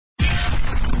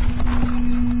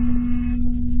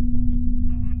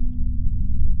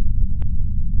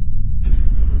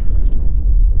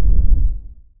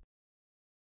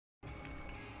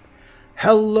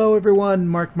Hello everyone,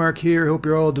 Mark here. Hope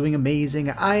you're all doing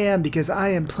amazing. I am, because I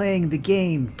am playing the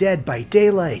game Dead by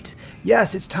Daylight.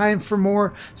 Yes, it's time for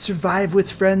more Survive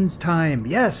with Friends time.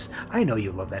 Yes, I know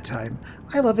you love that time.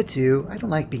 I love it too. I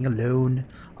don't like being alone.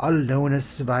 All alone as a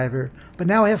survivor. But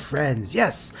now I have friends.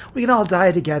 Yes, we can all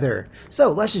die together.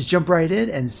 So let's just jump right in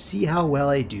and see how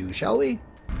well I do, shall we?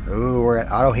 Oh, we're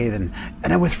at Auto Haven,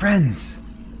 and I'm with friends.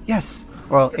 Yes,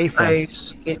 well, a friend.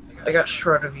 I got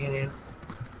short of Union.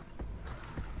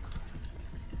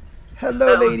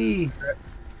 Hello, lady.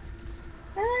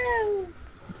 Hello.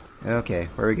 Okay,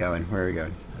 where are we going? Where are we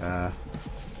going?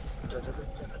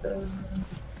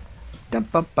 Dum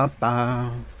bum bum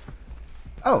bum.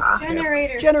 Oh,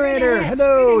 Generator. generator.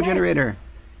 Hello, generator.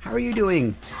 How are you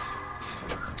doing?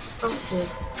 Okay.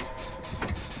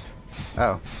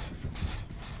 Oh,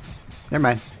 never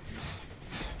mind.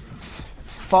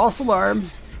 False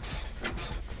alarm.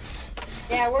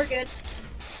 Yeah, we're good.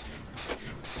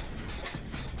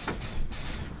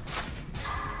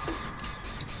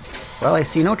 Well, I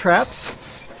see no traps.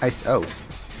 I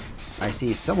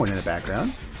see someone in the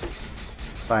background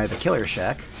by the killer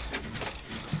shack.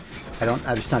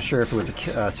 I'm just not sure if it was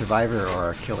a survivor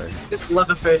or a killer. It's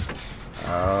Leatherface.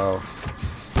 Oh.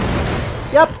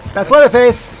 Yep, that's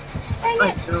Leatherface.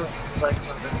 I don't like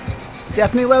Leatherface.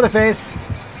 Definitely Leatherface.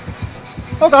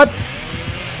 Oh god.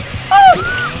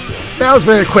 Ah! That was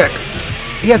very quick.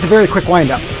 He has a very quick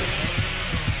wind-up.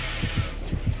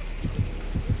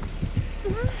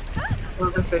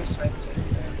 Leatherface makes me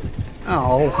sad.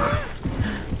 Oh.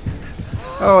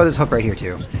 Oh, there's hook right here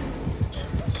too.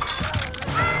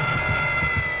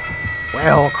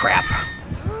 Well, crap.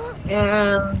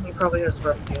 And he probably has a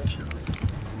reputation.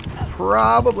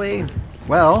 Probably.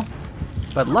 Well,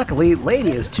 but luckily,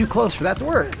 Lady is too close for that to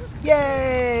work.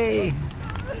 Yay!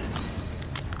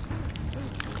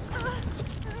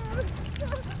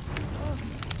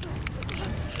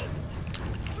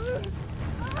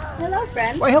 Hello,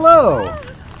 friend. Why, hello!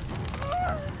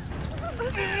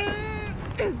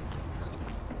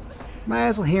 Might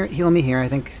as well heal me here, I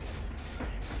think.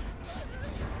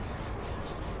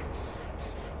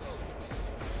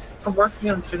 I'm working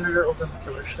on generator over the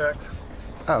killer shack.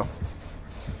 Oh.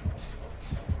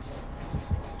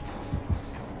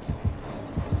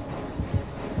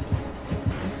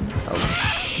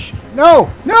 Oh, no!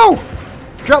 No!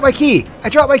 Drop my key! I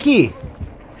dropped my key!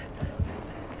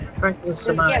 Franklin's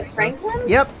Did you get demise. Franklin?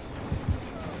 Yep.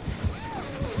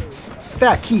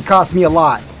 That key cost me a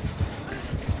lot.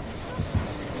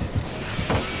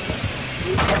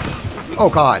 Oh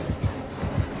god.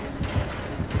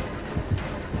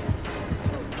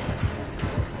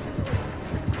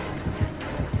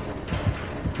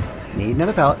 Need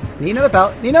another pellet. Need another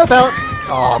pellet. Need another pellet.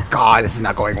 Oh god, this is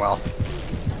not going well.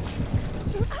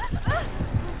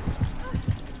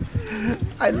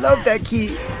 I love that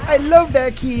key. I love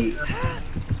that key.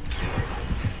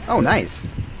 Oh, nice.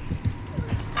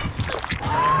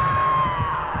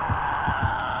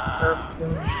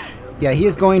 Yeah, he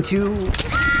is going to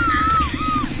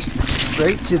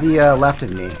straight to the left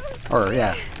of me. Or,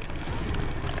 yeah.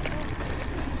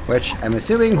 Which I'm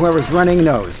assuming whoever's running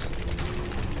knows.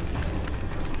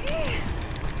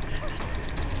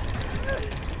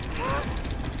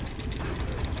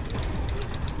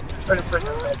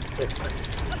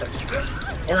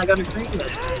 And I got a green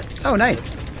med. Oh,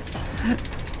 nice.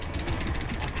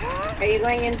 Are you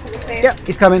going into the safe? Yep,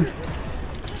 he's coming.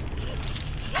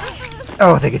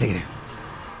 Oh, thank you, thank you.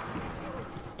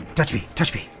 Touch me,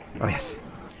 touch me. Oh, yes.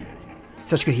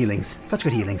 Such good healings. Such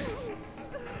good healings.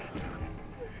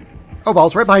 Oh,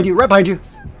 balls, right behind you, right behind you.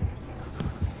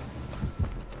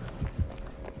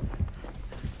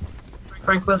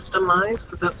 Franklin's demise,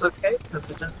 but that's okay, because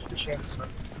it didn't do chance.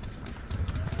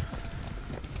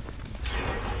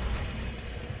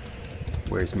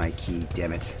 Where's my key?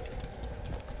 Damn it.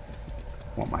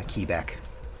 Want my key back.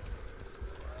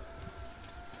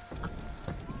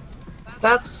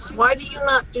 That's why do you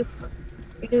not do?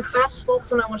 You do fast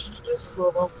bolts when I want you to do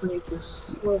slow bolts, and you do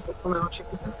slow bolts when I want you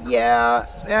to do. Yeah,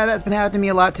 that's been happening to me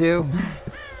a lot too.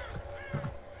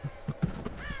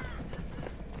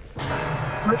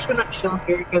 I'm just gonna chill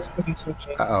here. You guys can do some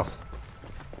changes. Uh-oh.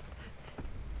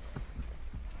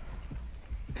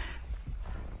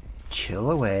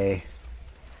 Chill away.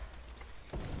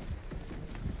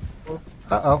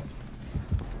 Uh-oh.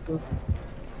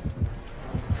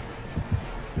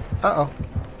 Uh-oh.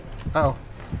 Uh-oh.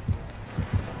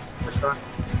 What's wrong?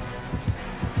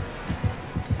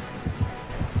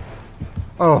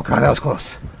 Oh, God, that was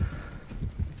close.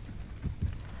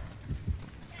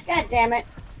 God damn it.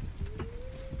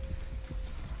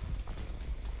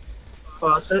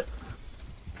 Closet.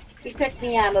 He took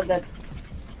me out of the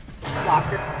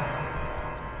locker.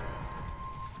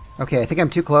 Okay, I think I'm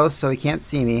too close, so he can't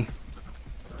see me.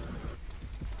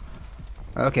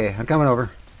 Okay, I'm coming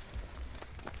over.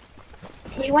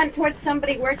 He went towards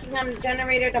somebody working on a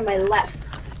generator to my left.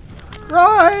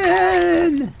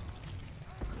 Ryan!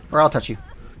 Or I'll touch you.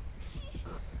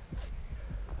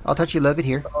 I'll touch you a little bit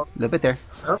here, a little bit there.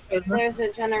 Okay. There's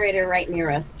a generator right near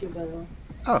us, too, by the way.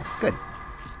 Oh, good.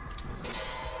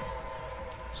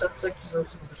 Oh,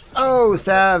 Oh,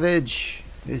 Savage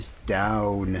is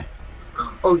down.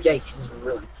 oh yeah, he's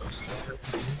really close.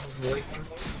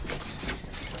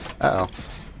 Uh-oh.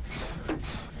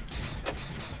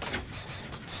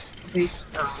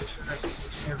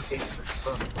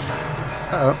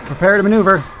 Uh-oh. Prepare to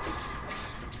maneuver.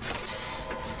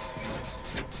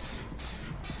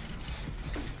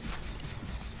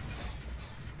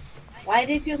 Why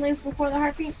did you leave before the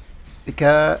heartbeat?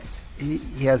 Because he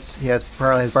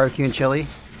probably has barbecue and chili.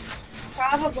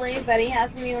 Probably, but he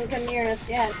hasn't even come near us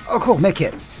yet. Oh, cool. Med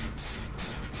kit.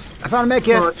 I found a med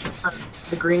kit.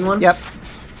 The green one? Yep.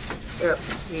 Yep.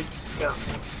 Yeah.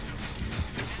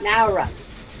 Now run.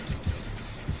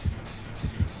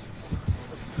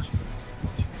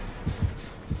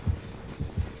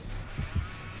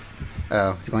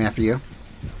 Oh, he's going after you?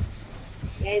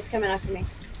 Yeah, he's coming after me.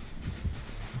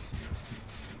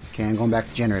 Okay, I'm going back to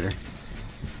the generator.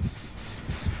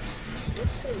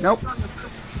 Nope.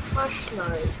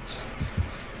 Flashlight.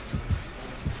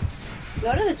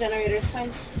 Go to the generator, it's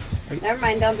fine. Never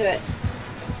mind, don't do it.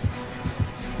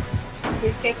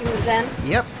 He's kicking the gen.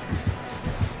 Yep.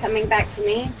 Coming back to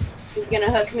me. He's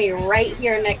gonna hook me right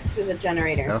here next to the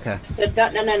generator. Okay. So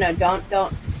don't, no,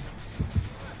 don't.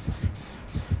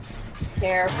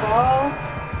 Careful.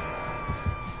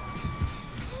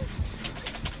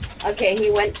 Okay,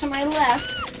 he went to my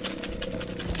left.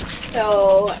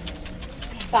 So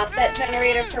stop that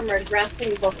generator from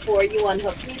regressing before you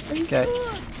unhook me, please. Okay.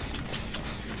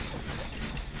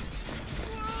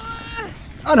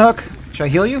 Unhook. Should I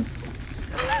heal you?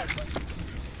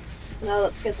 No,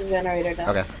 let's get the generator done.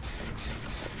 Okay.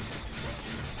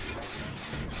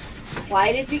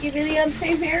 Why did you give me the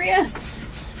unsafe area?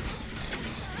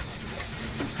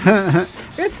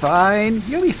 It's fine.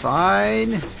 You'll be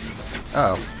fine.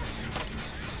 Uh oh.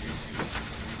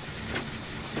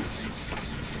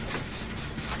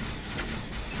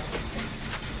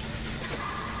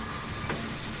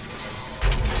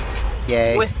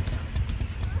 Yay.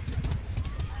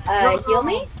 Heal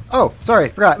me? Oh, sorry,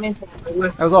 forgot.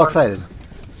 I was all excited.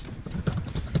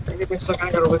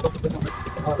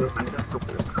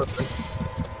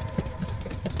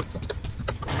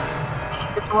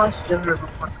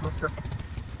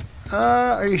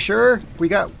 Are you sure? We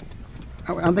got...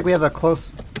 I don't think we have a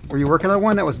close... Were you working on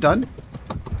one that was done?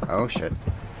 Oh, shit.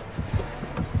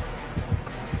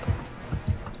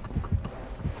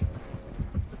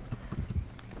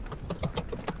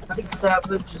 I think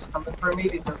Savage is coming for me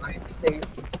because I saved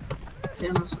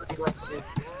him, so he might save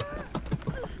me.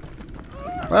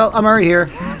 Well, I'm already here.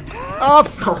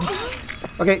 Off!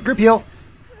 Okay, group heal.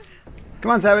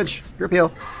 Come on, Savage. Group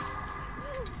heal.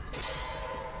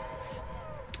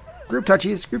 Group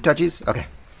touchies. Group touchies. Okay.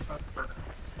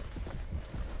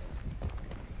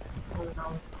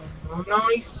 Oh, no,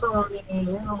 he saw me.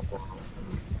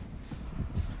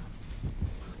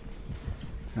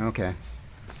 Okay.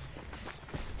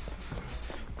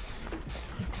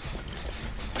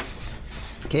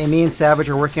 Okay, me and Savage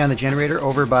are working on the generator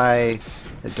over by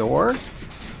the door.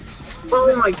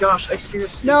 Oh my gosh, I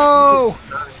seriously... No!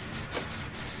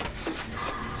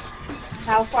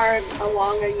 How far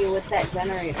along are you with that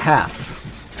generator? Half.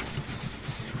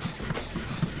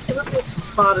 I look at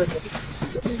spotted it.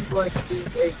 Seems like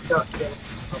the got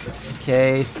spotted.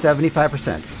 Okay,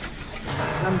 75%.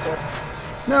 I'm dead.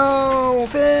 No,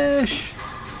 fish!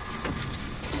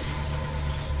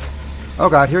 Oh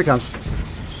god, here he comes.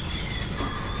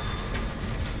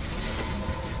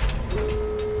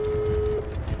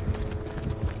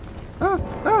 Ah,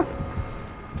 ah.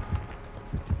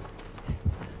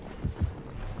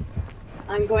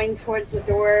 I'm going towards the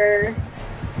door.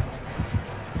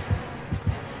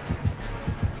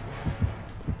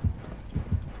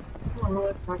 I don't know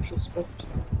if I suspect.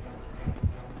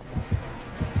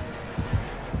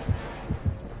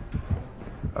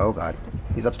 Oh god,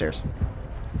 he's upstairs.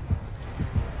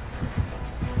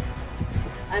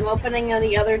 I'm opening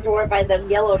the other door by the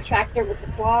yellow tractor with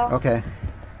the claw. Okay.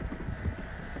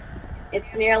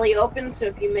 It's nearly open, so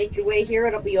if you make your way here,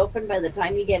 it'll be open by the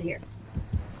time you get here.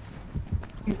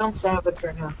 He's on Savage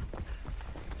right now.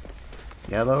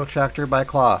 Yellow tractor by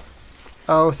claw.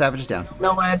 Oh, Savage is down.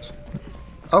 No edge.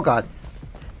 Oh god.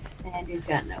 And he's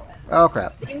got no edge. Oh,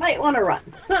 crap. So you might want to run.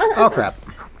 Oh, crap.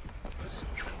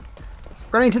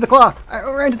 Running to the claw!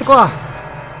 Running to the claw!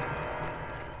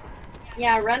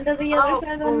 Yeah, run to the other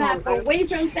side of the map, away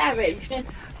from Savage.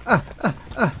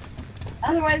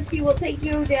 Otherwise, he will take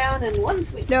you down in one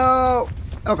sweep. No!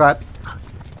 Oh, God.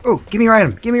 Oh, give me your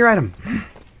item. Give me your item.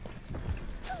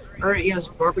 Alright, yes,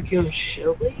 barbecue and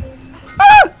chili.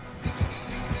 Ah!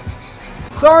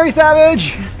 Sorry,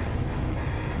 Savage!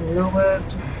 You know what?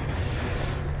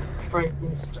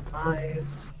 Franklin's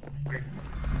demise.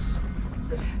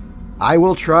 I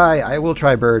will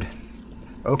try, bird.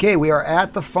 Okay, we are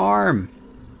at the farm.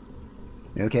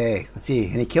 Okay, let's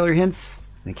see. Any killer hints?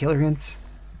 Any killer hints?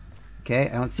 Okay,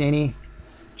 I don't see any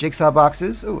jigsaw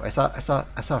boxes. Oh, I saw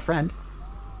a friend.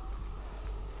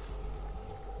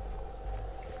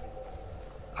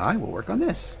 I will work on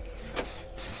this.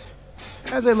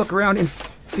 As I look around in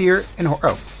fear and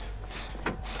horror. Oh.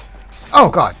 Oh,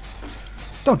 God.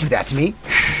 Don't do that to me.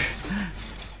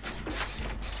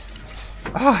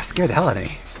 Oh, scared the hell out of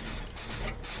me.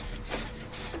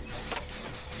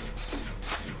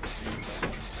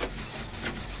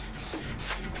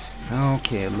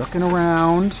 Okay, looking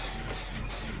around.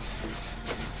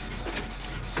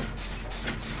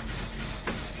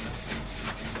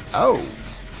 Oh.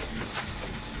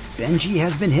 Benji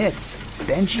has been hit.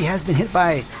 Benji has been hit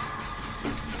by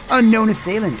unknown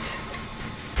assailant.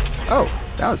 Oh,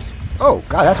 that was... Oh,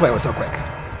 God, that's why it was so quick.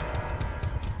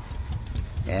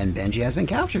 And Benji has been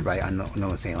captured by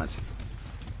unknown assailant.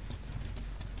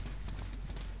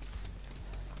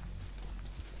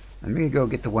 I'm gonna go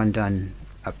get the one done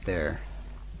up there.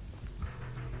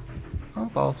 Oh,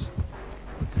 balls.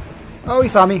 Oh, he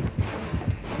saw me.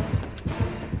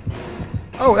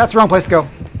 Oh, that's the wrong place to go.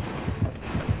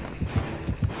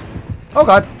 Oh,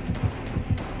 God.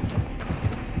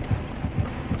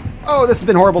 Oh, this has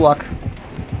been horrible luck.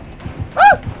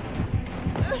 Ah!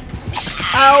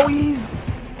 Owies!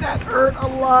 That hurt a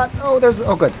lot. Oh, there's...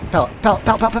 Oh, good. Pellet. Pellet.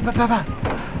 Pellet. Pellet. Pellet. Pellet.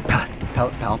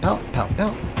 Pellet. Pellet. Pellet. Pellet.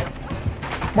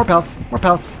 Pellet. More pellets. More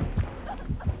pellets.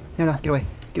 No, no. Get away.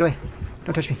 Get away.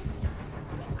 Don't touch me.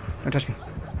 Don't touch me.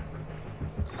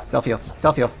 Self-heal.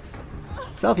 Self-heal.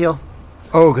 Self-heal.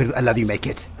 Oh, good. I love you,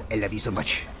 Medkit. I love you so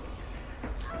much.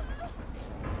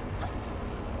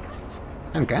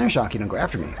 I'm kind of shocked you don't go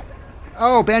after me.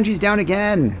 Oh, Benji's down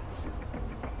again.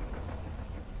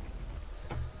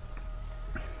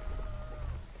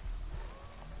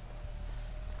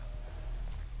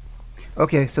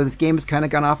 Okay, so this game has kind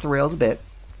of gone off the rails a bit.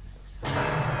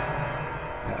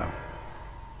 Uh-oh.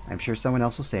 I'm sure someone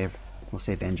else will save. We'll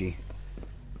save Benji.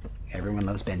 Everyone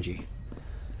loves Benji.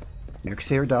 America's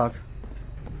favorite dog.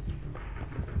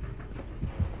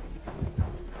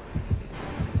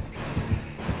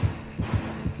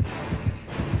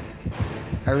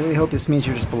 I really hope this means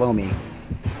you're just below me.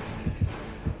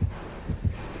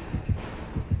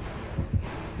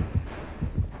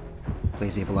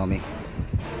 Please be below me.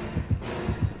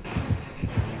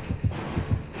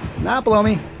 Not below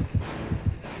me.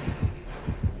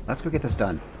 Let's go get this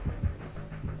done.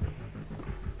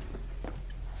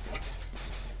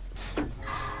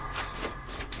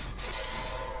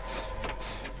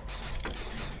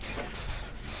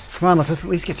 Come on, let's at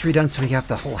least get 3 done so we have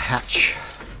the whole hatch.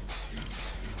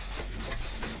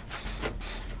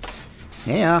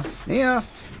 Yeah, yeah.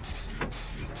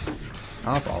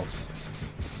 Oh, balls.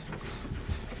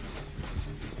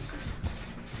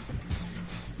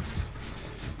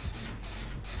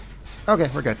 Okay,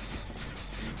 we're good.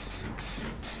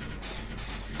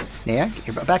 Yeah,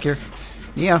 you're back here.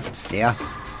 Yeah, yeah.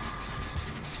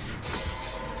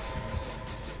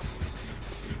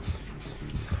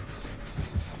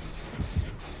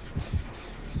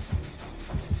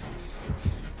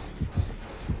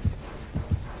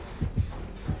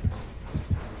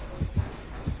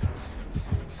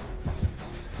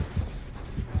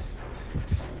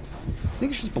 I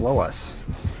think it's just below us.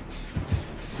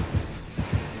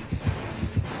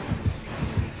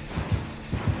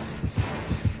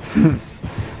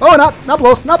 Oh, not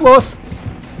below us, not below us.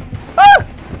 Ah!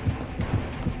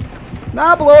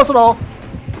 Not below us at all.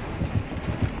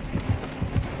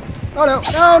 Oh no,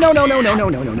 no, no, no, no, no,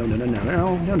 no, no, no, no, no, no,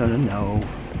 no, no, no, no, no.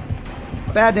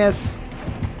 Badness.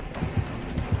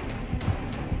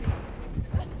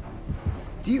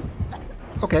 Do you...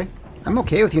 Okay. I'm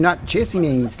okay with you not chasing me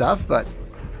and stuff, but...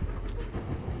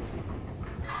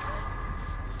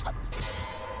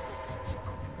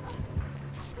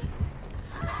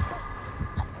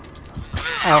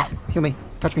 Ow, heal me.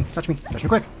 Touch me, touch me, touch me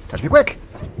quick. Touch me quick!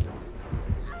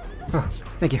 Oh,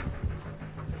 thank you.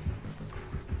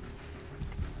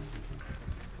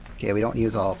 Okay, we don't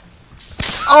use all...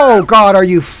 Oh god, are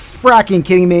you fracking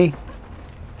kidding me?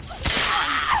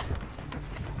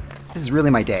 This is really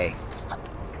my day.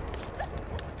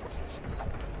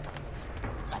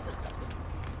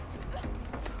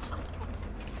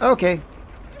 Okay.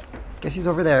 Guess he's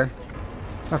over there.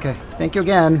 Okay, thank you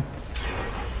again.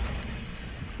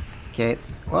 Okay,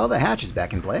 well, the hatch is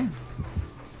back in play.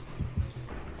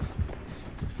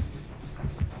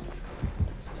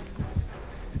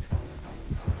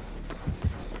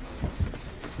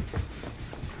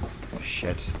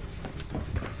 Shit.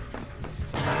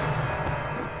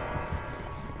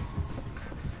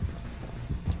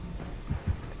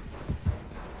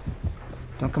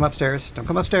 Don't come upstairs. Don't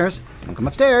come upstairs. Don't come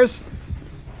upstairs.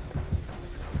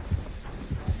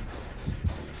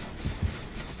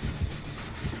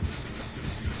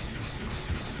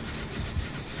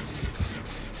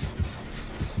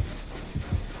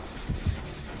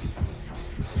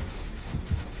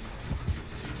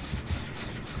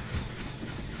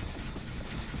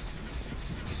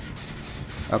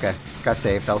 Okay, got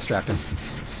saved. Fell distracted.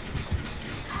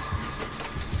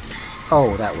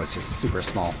 Oh, that was just super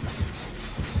small.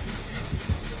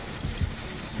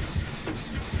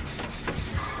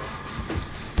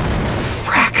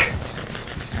 Frack!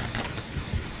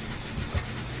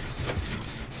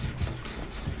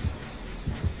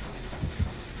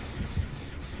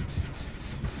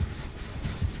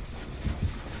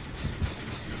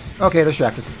 Okay, they're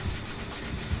distracted.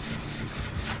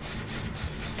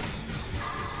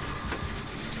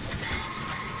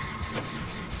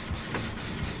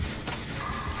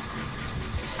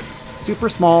 Super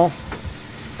small.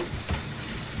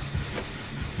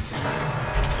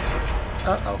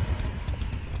 Uh-oh.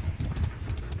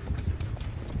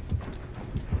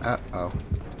 Uh-oh.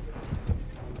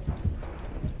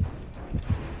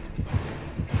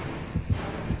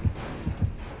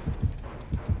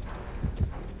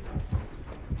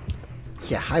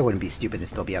 Yeah, I wouldn't be stupid to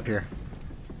still be up here.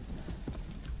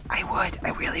 I would.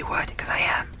 I really would, because I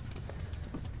am.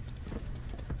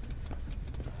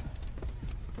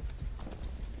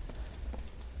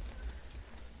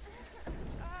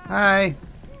 Hi.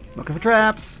 Looking for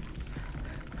traps.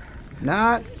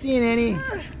 Not seeing any.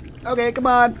 Okay, come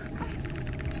on.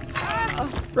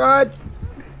 Run.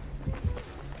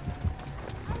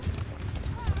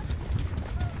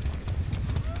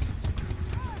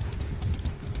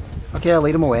 Okay, I'll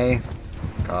lead him away.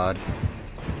 God.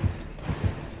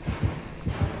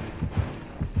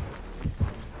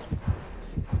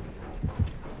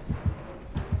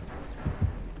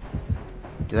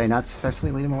 Did I not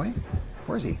successfully lead him away?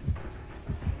 Where is he?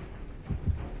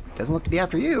 Doesn't look to be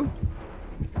after you.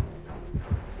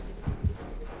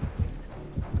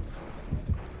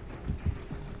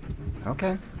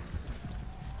 Okay.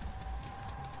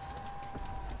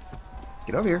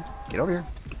 Get over here. Get over here.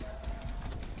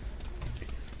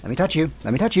 Let me touch you.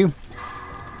 Let me touch you.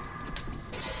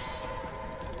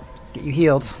 Let's get you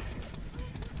healed.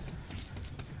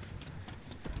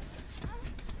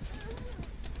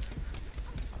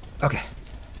 Okay.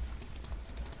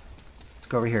 Let's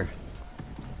go over here.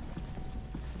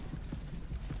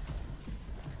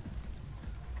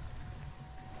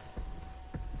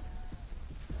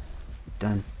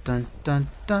 Dun dun dun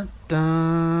dun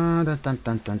dun dun dun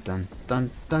dun dun dun dun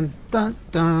dun dun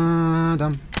dun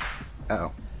dun.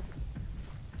 Uh-oh.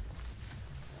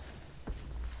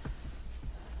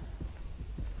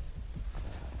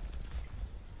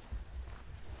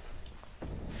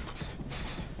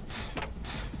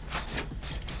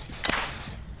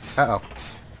 Uh-oh.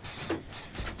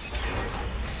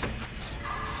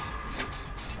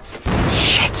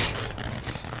 Shit!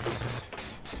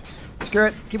 Screw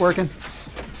it. Keep working.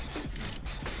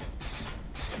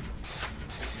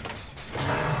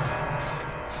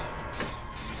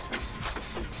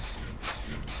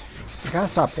 I gotta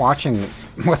stop watching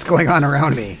what's going on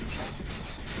around me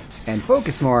and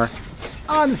focus more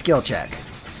on the skill check.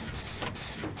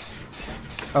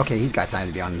 Okay, he's got time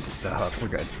to be on the hook. We're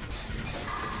good.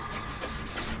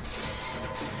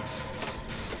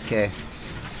 Okay.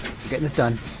 We're getting this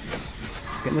done.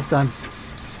 We're getting this done.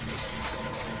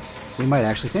 We might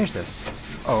actually finish this.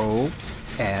 OMG.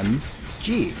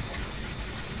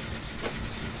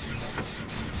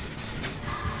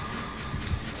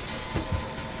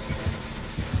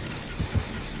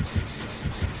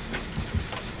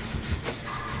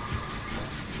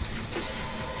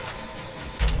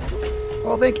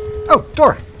 Well, thank you. Oh,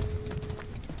 door.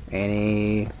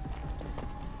 Any...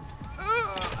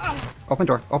 Open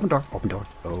door, open door, open door,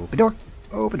 open door,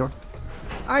 open door.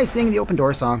 I sing the open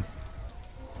door song.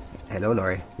 Hello,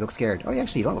 Lori. You look scared. Oh,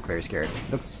 actually, you don't look very scared.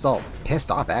 You look all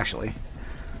pissed off, actually.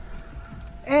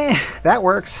 That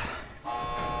works.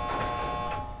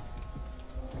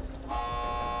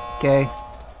 Okay.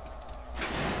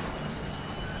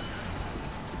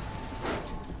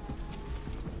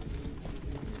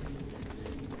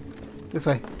 This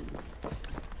way.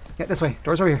 Yeah, this way.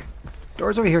 Door's over here.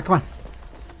 Door's over here. Come on.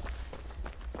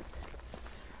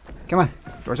 Come on.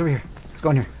 Door's over here. Let's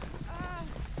go in here.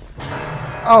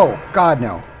 Oh, God,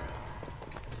 no.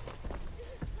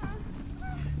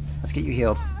 Let's get you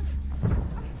healed.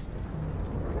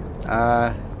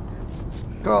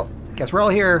 Cool. Guess we're all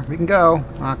here. We can go.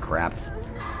 Oh, crap.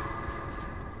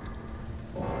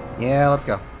 Yeah, let's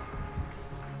go.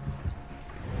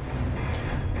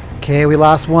 Okay, we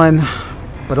lost one,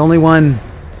 but only one.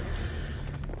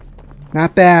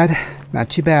 Not bad. Not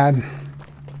too bad.